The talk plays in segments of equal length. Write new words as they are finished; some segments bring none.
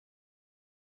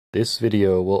This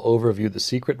video will overview the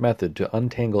secret method to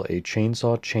untangle a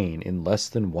chainsaw chain in less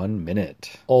than 1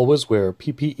 minute. Always wear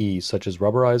PPE such as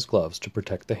rubberized gloves to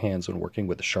protect the hands when working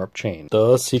with a sharp chain.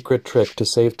 The secret trick to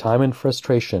save time and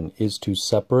frustration is to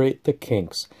separate the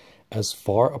kinks as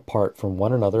far apart from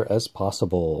one another as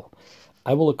possible.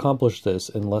 I will accomplish this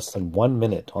in less than 1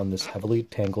 minute on this heavily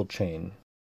tangled chain.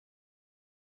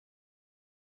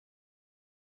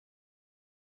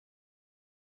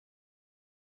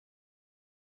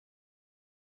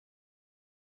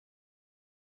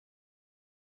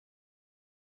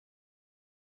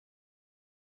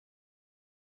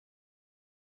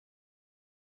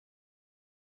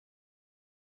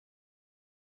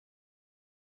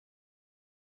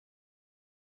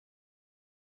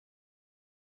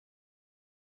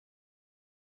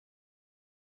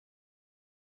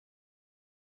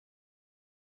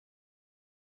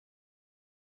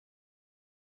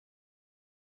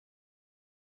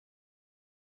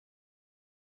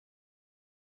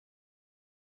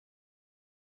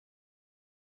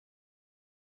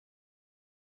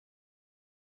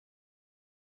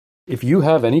 If you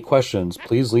have any questions,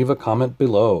 please leave a comment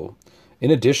below. In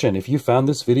addition, if you found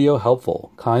this video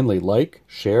helpful, kindly like,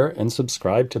 share, and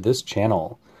subscribe to this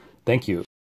channel. Thank you.